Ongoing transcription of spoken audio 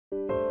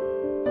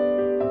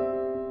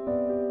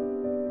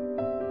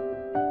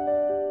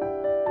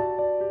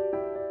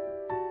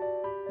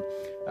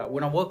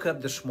When I woke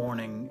up this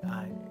morning,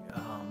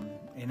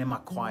 and in my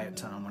quiet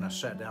time, when I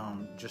sat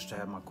down just to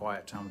have my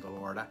quiet time with the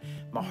Lord,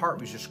 my heart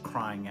was just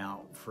crying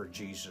out for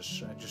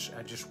Jesus. I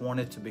just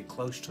wanted to be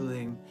close to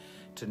Him,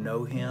 to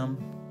know Him,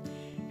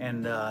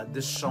 and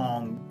this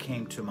song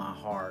came to my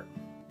heart.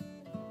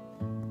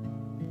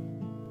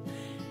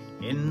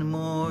 In the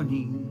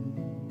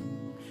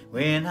morning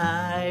when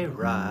I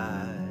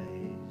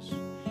rise,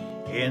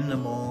 in the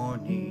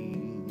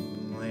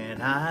morning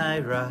when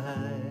I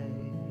rise,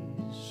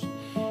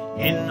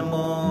 in the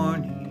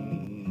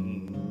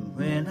morning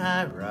when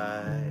I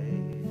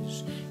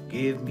rise,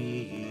 give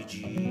me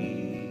Jesus,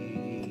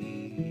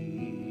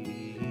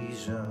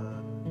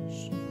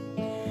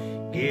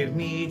 give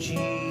me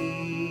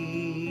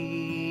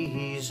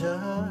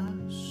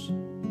Jesus,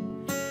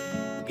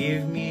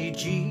 give me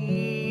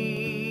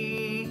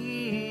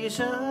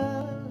Jesus,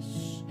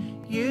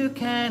 you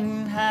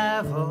can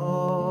have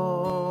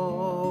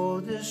all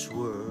this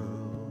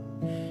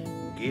world,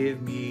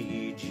 give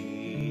me Jesus.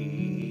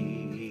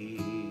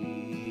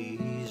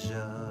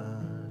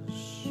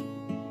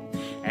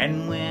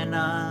 And when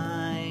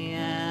I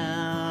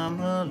am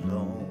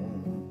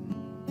alone,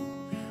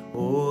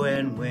 oh,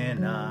 and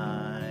when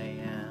I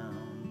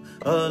am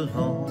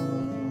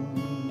alone,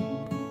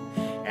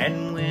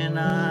 and when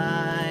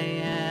I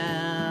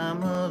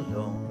am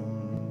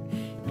alone,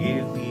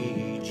 give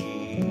me Jesus,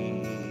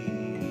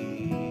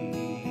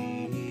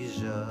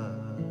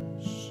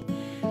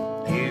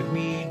 give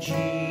me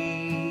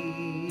Jesus,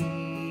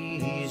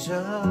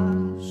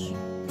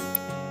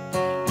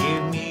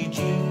 give me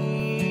Jesus,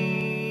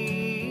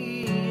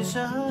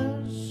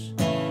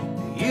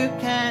 you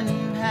can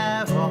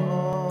have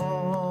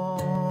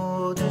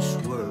all this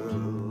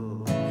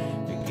world,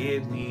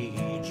 give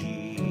me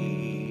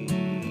Jesus.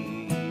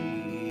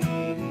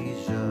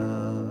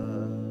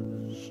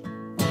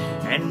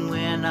 And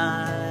when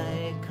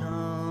I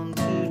come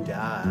to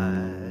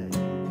die,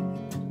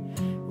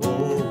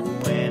 oh,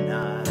 when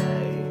I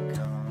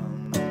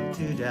come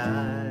to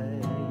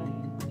die,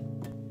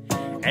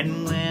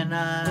 and when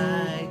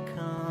I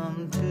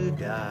come to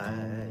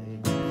die,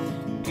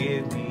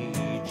 give me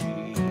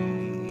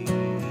Jesus,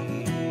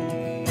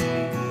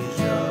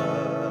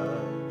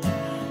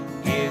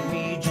 give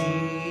me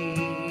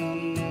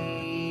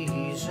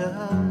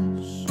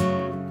Jesus,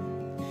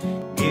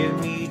 give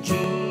me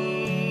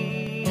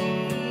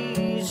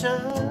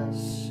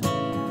Jesus,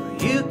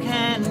 you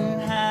can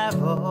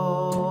have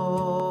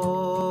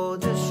all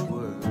this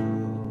world,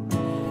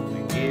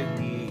 give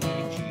me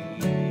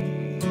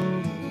Jesus.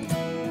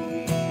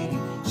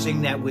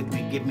 Sing that with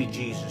me, give me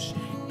Jesus,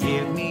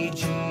 give me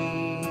Jesus,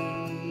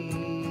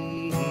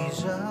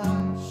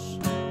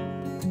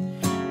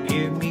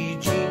 give me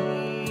Jesus,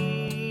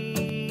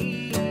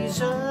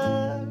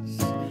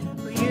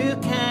 you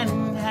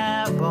can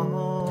have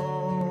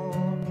all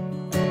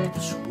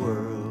this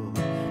world,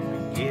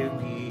 give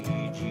me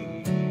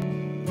Jesus,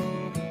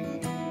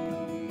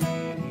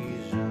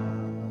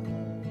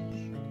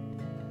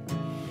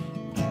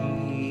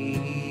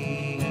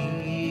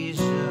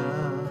 Jesus,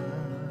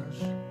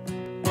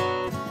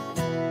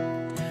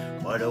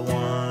 what a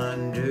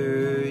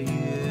wonder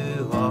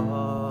you are.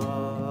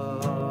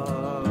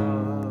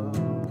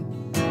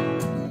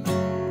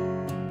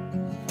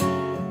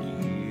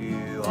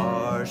 You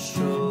are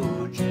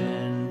so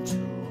gentle,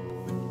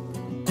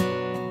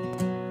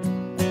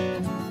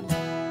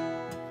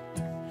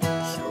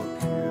 so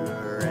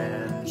pure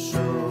and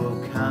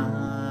so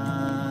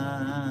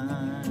kind.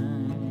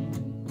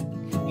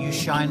 You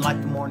shine like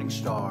the morning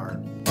star.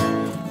 You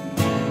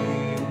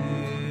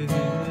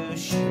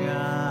shine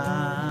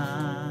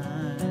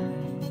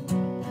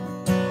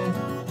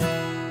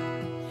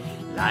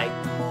like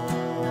the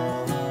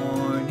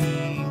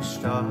morning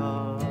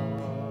star.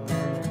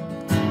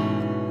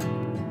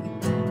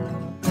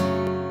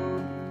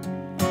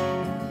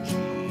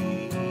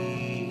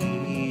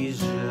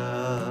 Jesus,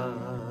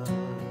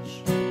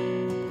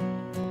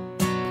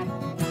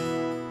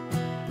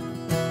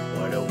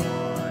 what a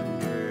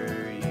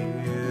wonder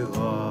you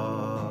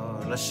are.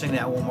 Let's sing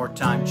that one more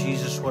time.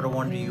 Jesus, what a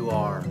wonder you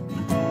are.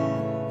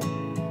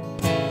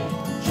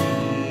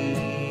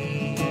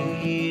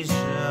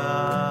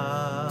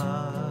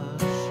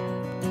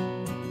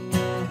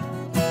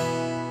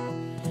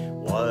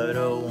 What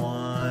a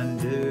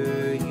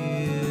wonder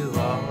you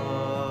are.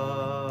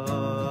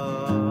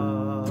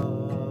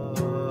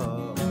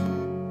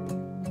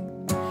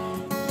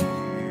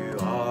 You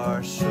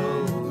are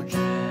so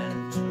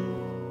gentle,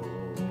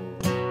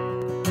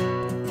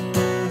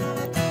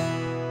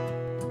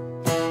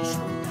 so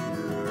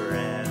pure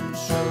and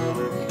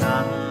so kind.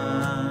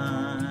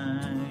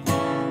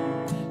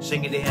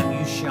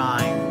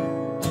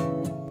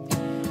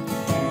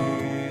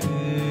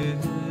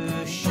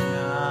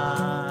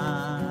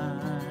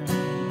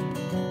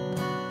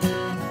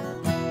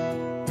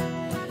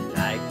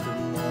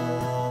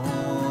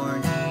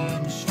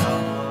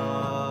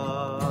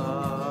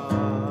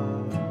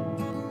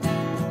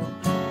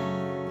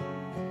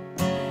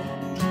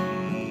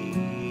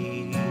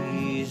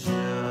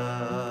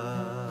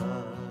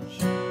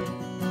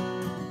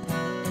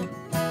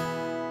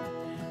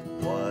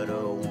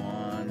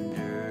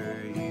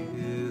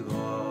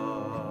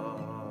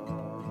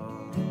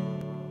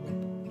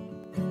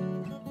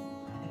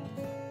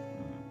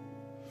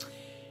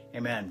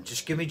 Amen.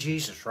 Just give me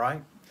Jesus,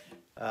 right?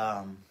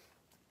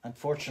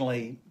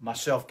 Unfortunately,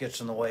 myself gets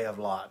in the way of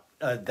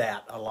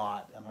that a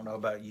lot. I don't know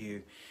about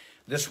you.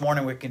 This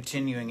morning we're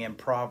continuing in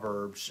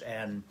Proverbs,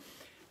 and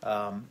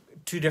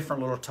two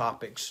different little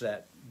topics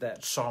that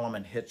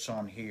Solomon hits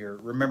on here.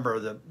 Remember,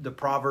 the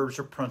Proverbs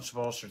are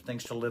principles, or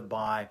things to live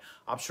by,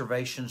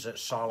 observations that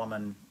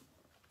Solomon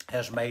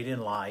has made in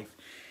life.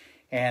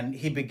 And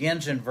he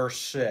begins in verse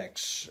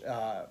 6.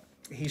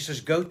 He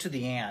says, "Go to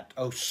the ant,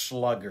 O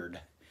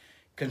sluggard.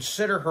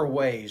 Consider her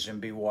ways and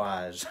be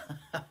wise."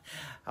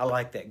 I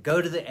like that.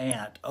 Go to the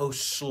ant, O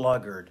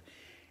sluggard.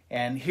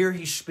 And here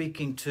he's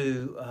speaking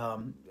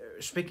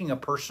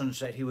of persons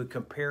that he would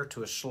compare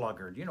to a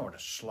sluggard. You know what a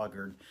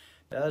sluggard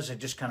does? They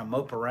just kind of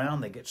mope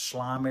around. They get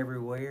slime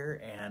everywhere,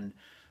 and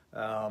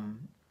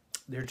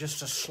they're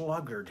just a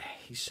sluggard.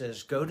 He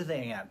says, go to the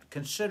ant.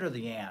 Consider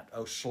the ant,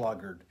 O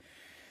sluggard.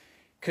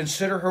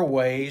 Consider her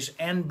ways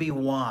and be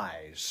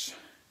wise.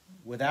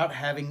 Without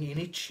having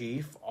any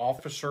chief,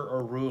 officer,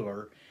 or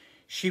ruler,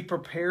 she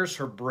prepares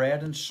her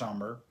bread in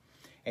summer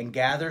and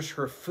gathers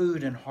her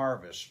food in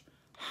harvest.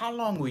 How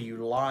long will you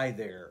lie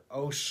there,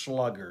 O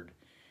sluggard?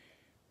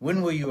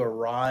 When will you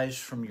arise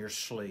from your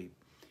sleep?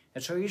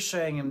 And so he's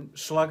saying,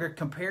 sluggard,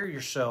 compare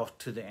yourself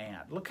to the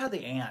ant. Look how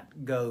the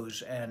ant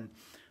goes, and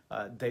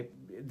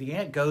the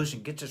ant goes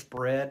and gets its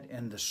bread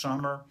in the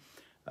summer,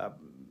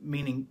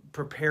 meaning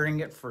preparing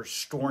it for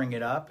storing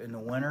it up in the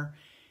winter.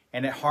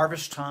 And at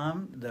harvest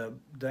time,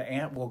 the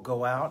ant will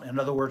go out. In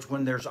other words,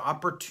 when there's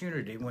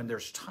opportunity, when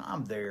there's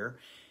time there,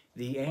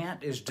 the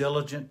ant is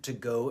diligent to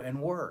go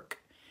and work.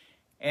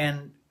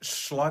 And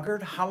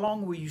sluggard, how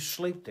long will you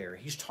sleep there?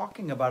 He's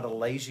talking about a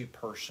lazy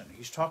person.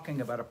 He's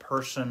talking about a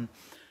person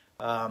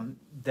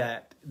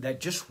that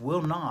just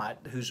will not,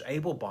 who's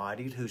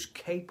able-bodied, who's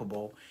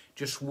capable,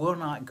 just will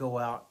not go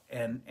out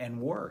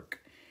and work.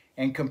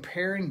 And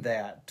comparing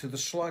that to the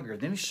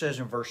sluggard. Then he says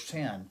in verse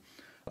 10,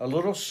 a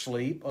little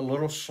sleep, a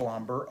little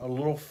slumber, a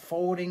little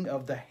folding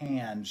of the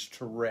hands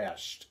to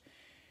rest,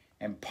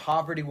 and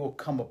poverty will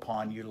come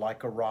upon you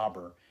like a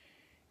robber,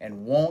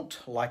 and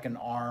want like an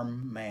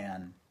armed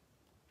man.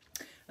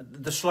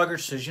 The sluggard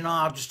says,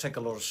 I'll just take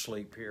a little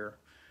sleep here.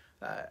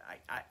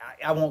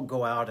 I won't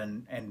go out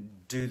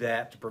and do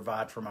that to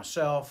provide for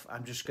myself.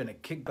 I'm just going to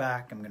kick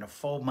back. I'm going to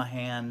fold my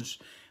hands.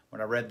 When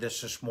I read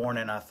this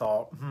morning, I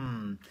thought,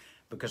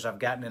 because I've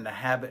gotten in the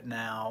habit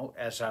now,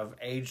 as I've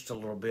aged a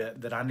little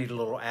bit, that I need a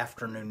little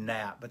afternoon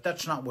nap. But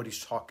that's not what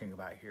he's talking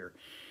about here.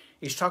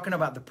 He's talking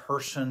about the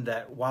person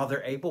that while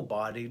they're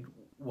able-bodied,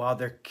 while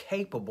they're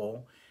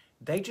capable,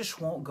 they just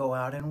won't go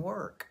out and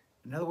work.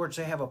 In other words,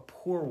 they have a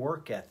poor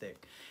work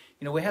ethic.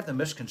 We have the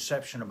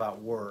misconception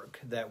about work,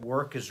 that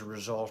work is a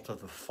result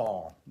of the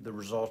fall, the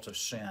result of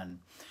sin.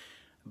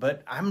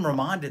 But I'm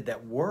reminded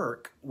that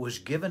work was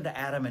given to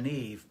Adam and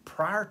Eve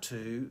prior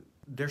to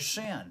their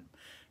sin.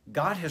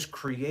 God has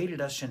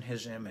created us in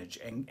his image,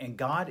 and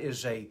God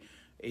is a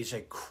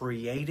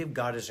creative,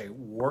 God is a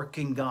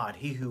working God.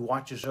 He who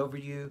watches over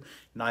you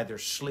neither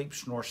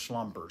sleeps nor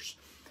slumbers.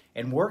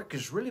 And work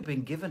has really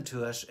been given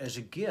to us as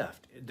a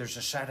gift. There's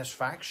a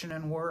satisfaction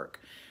in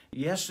work.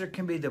 Yes, there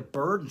can be the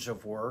burdens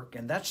of work,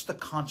 and that's the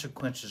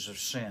consequences of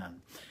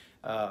sin,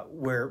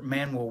 where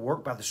man will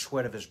work by the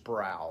sweat of his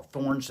brow,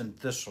 thorns and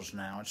thistles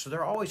now. And so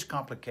there are always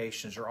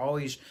complications. There are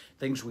always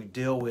things we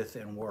deal with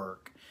in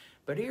work.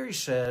 But here he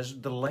says,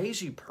 the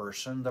lazy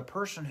person, the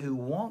person who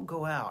won't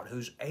go out,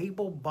 who's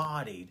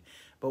able-bodied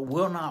but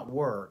will not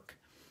work,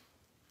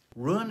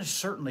 ruin is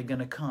certainly going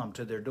to come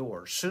to their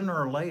door. Sooner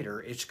or later,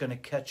 it's going to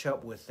catch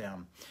up with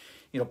them.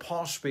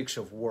 Paul speaks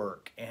of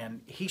work,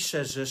 and he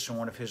says this in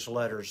one of his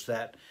letters,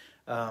 that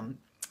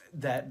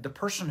the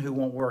person who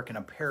won't work, and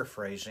I'm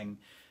paraphrasing,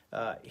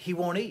 he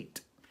won't eat.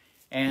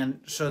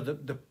 And so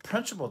the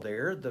principle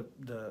there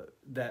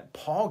that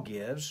Paul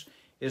gives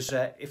is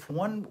that if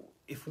one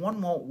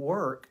won't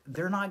work,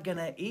 they're not going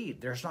to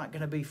eat. There's not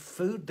going to be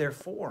food there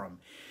for them.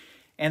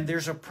 And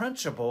there's a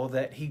principle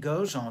that he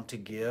goes on to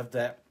give,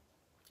 that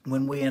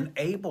when we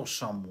enable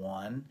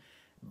someone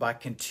by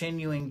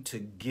continuing to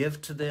give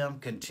to them,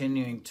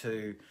 continuing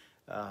to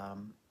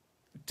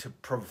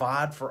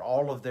provide for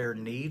all of their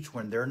needs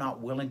when they're not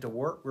willing to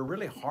work, we're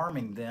really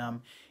harming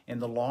them in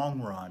the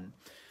long run.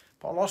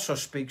 Paul also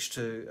speaks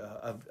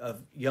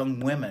of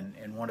young women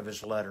in one of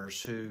his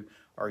letters who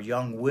are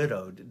young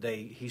widowed.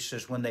 He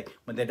says when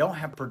they don't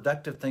have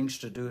productive things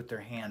to do with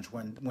their hands,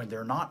 when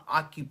they're not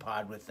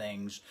occupied with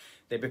things,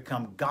 they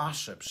become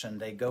gossips, and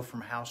they go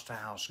from house to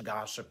house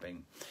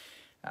gossiping.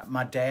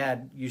 My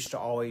dad used to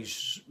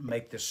always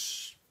make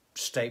this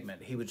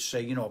statement. He would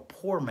say, a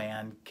poor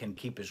man can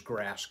keep his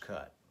grass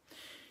cut.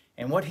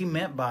 And what he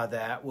meant by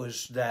that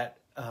was that,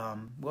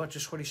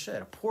 just what he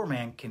said, a poor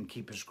man can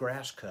keep his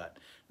grass cut.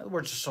 In other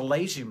words, it's a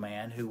lazy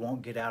man who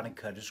won't get out and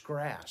cut his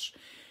grass.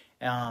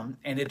 And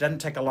it doesn't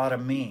take a lot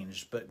of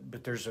means,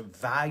 but there's a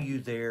value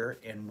there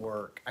in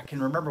work. I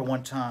can remember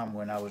one time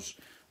when I was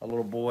a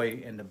little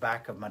boy in the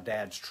back of my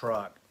dad's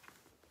truck,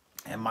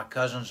 and my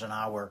cousins and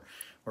I were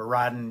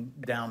riding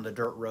down the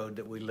dirt road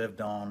that we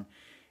lived on,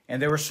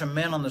 And there were some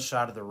men on the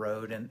side of the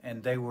road,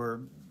 and they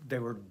were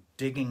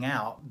digging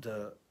out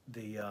the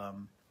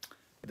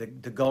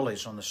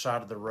gullies on the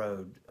side of the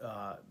road,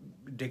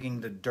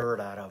 digging the dirt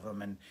out of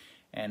them,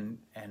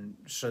 and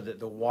so that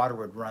the water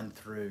would run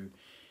through.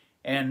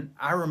 And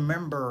I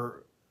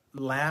remember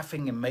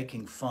laughing and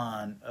making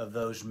fun of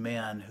those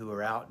men who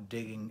were out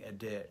digging a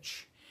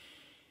ditch.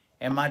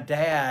 And my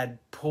dad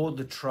pulled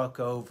the truck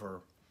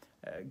over,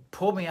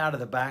 pulled me out of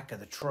the back of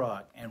the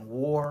truck, and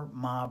wore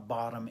my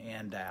bottom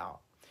end out.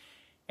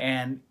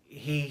 And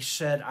he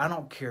said, I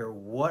don't care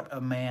what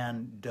a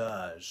man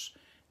does,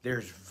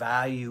 there's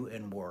value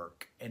in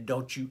work. And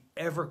don't you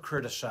ever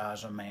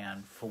criticize a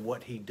man for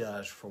what he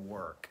does for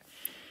work.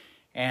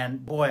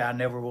 And boy, I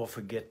never will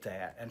forget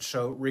that. And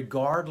so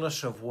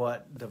regardless of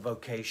what the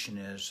vocation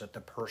is that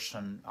the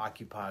person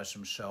occupies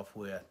himself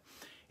with,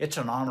 it's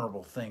an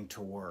honorable thing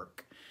to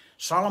work.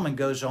 Solomon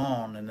goes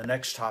on in the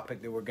next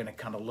topic that we're going to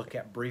kind of look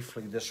at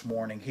briefly this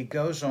morning. He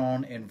goes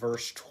on in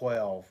verse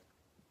 12,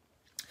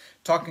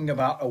 talking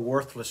about a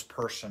worthless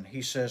person.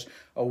 He says,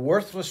 a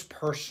worthless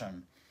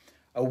person,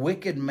 a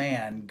wicked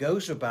man,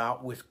 goes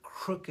about with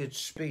crooked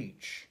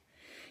speech.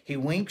 He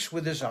winks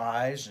with his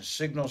eyes and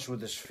signals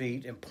with his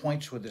feet and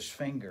points with his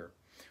finger.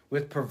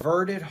 With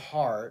perverted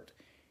heart,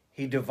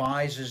 he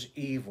devises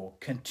evil,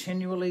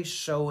 continually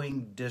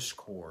sowing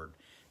discord.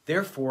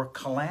 Therefore,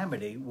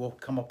 calamity will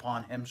come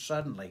upon him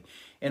suddenly.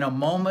 In a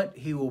moment,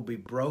 he will be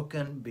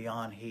broken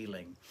beyond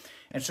healing.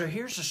 And so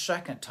here's a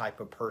second type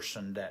of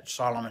person that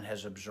Solomon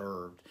has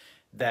observed,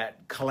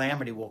 that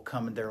calamity will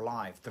come in their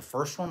life. The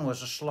first one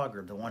was a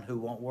sluggard, the one who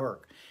won't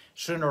work.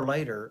 Sooner or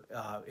later,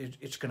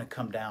 it's going to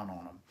come down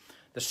on them.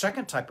 The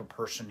second type of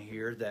person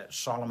here that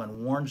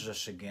Solomon warns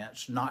us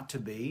against not to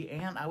be,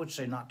 and I would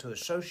say not to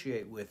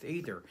associate with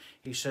either,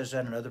 he says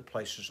that in other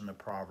places in the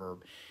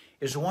proverb,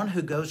 is the one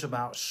who goes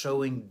about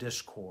sowing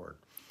discord.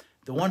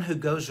 The one who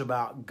goes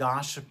about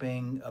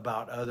gossiping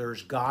about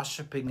others,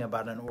 gossiping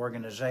about an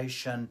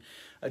organization,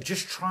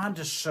 just trying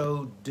to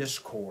sow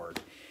discord.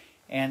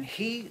 And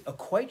he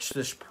equates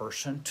this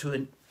person to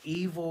an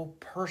evil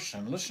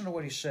person. Listen to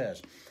what he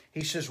says.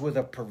 He says, with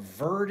a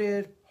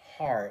perverted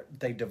heart,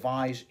 they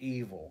devise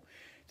evil.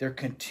 They're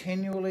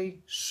continually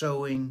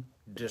sowing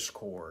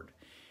discord.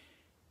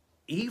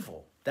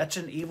 Evil. That's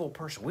an evil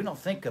person. We don't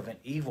think of an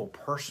evil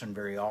person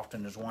very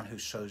often as one who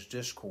sows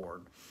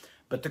discord.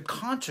 But the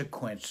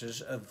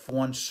consequences of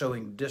one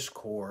sowing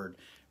discord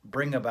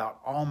bring about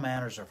all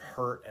manners of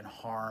hurt and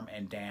harm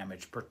and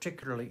damage,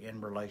 particularly in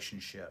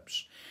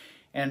relationships.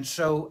 And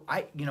so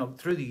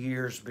through the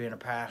years being a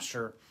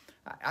pastor,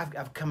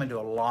 I've come into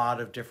a lot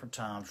of different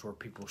times where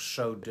people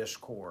sow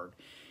discord.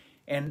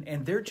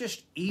 And they're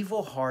just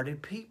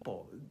evil-hearted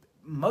people.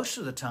 Most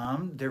of the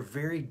time, they're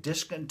very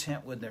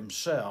discontent with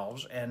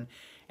themselves, and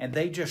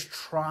they just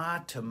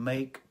try to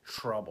make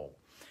trouble.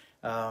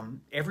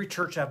 Every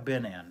church I've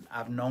been in,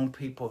 I've known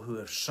people who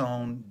have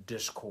sown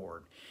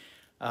discord.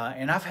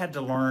 And I've had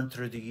to learn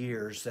through the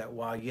years that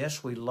while,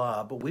 yes, we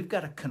love, but we've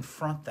got to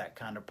confront that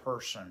kind of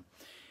person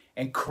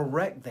and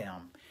correct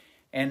them.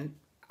 And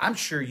I'm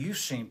sure you've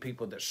seen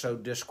people that sow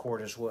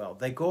discord as well.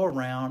 They go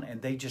around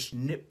and they just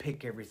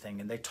nitpick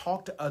everything, and they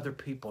talk to other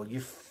people.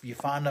 You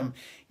find them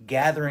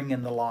gathering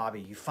in the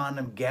lobby. You find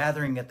them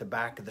gathering at the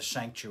back of the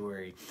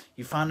sanctuary.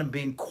 You find them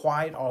being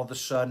quiet all of a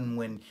sudden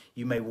when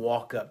you may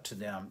walk up to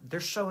them. They're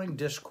sowing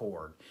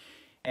discord.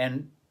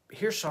 And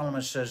here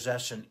Solomon says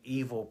that's an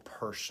evil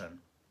person.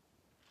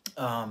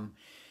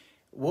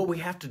 What we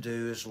have to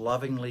do is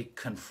lovingly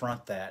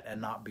confront that and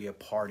not be a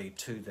party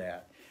to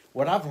that.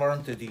 What I've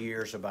learned through the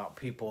years about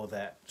people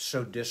that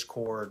sow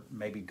discord,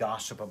 maybe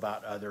gossip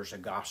about others or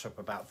gossip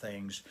about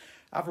things,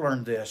 I've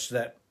learned this,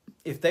 that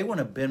if they want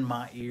to bend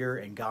my ear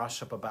and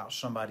gossip about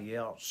somebody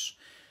else,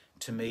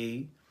 to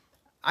me,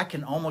 I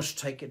can almost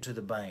take it to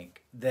the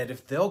bank that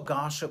if they'll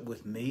gossip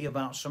with me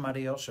about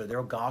somebody else or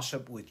they'll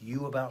gossip with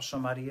you about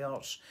somebody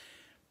else,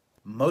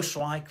 most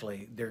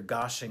likely they're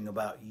gossiping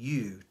about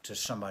you to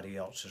somebody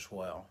else as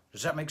well.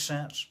 Does that make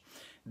sense?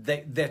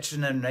 That's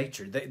in their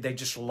nature. They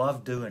just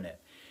love doing it.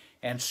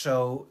 And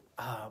so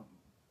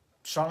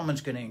Solomon's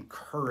going to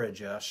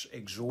encourage us,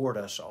 exhort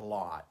us a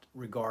lot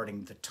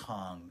regarding the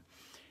tongue,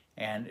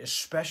 and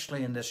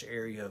especially in this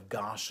area of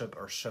gossip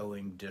or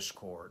sowing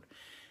discord.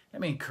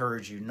 Let me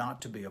encourage you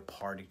not to be a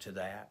party to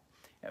that.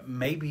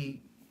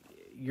 Maybe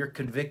you're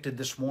convicted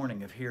this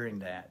morning of hearing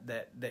that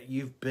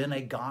you've been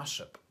a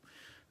gossip.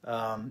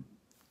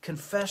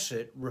 Confess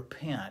it,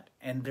 repent,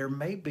 and there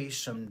may be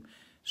some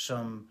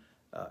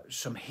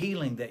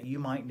healing that you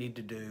might need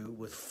to do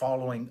with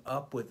following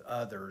up with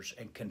others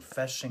and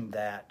confessing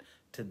that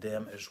to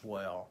them as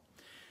well.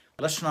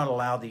 Let's not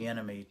allow the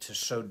enemy to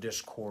sow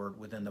discord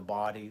within the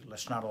body.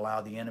 Let's not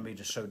allow the enemy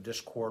to sow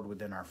discord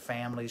within our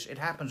families. It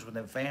happens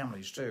within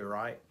families too,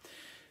 right?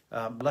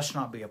 Let's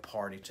not be a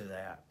party to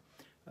that.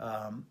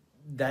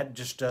 That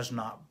just does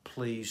not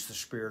please the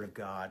Spirit of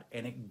God,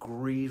 and it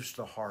grieves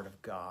the heart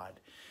of God.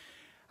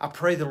 I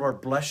pray the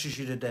Lord blesses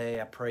you today.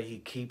 I pray He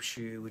keeps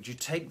you. Would you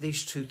take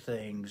these two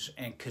things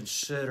and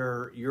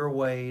consider your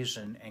ways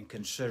and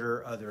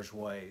consider others'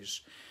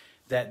 ways?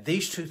 that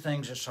these two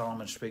things that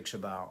Solomon speaks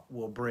about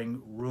will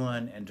bring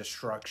ruin and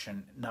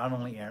destruction, not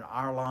only in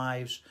our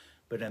lives,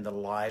 but in the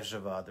lives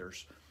of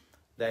others.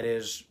 That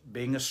is,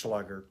 being a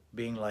sluggard,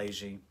 being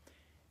lazy,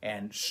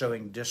 and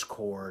sowing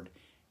discord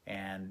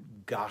and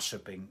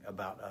gossiping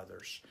about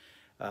others.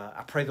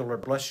 I pray the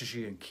Lord blesses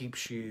you and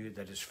keeps you,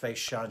 that his face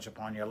shines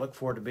upon you. I look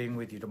forward to being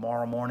with you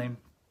tomorrow morning,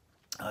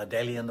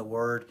 daily in the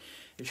Word.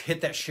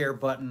 Hit that share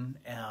button,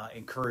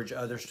 encourage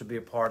others to be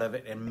a part of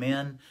it. And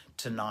men,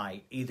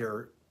 tonight,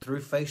 either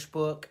through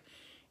Facebook,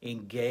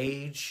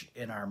 engage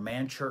in our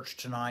man church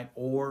tonight,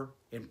 or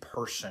in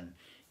person,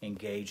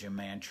 engage in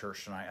man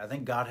church tonight. I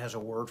think God has a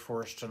word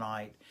for us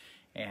tonight,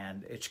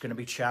 and it's going to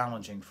be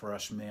challenging for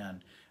us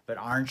men. But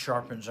iron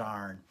sharpens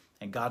iron,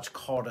 and God's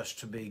called us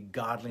to be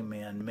godly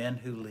men, men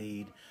who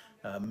lead,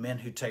 men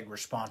who take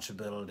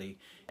responsibility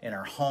in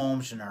our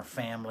homes, in our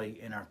family,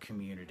 in our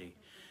community.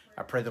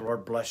 I pray the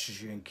Lord blesses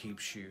you and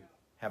keeps you.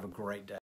 Have a great day.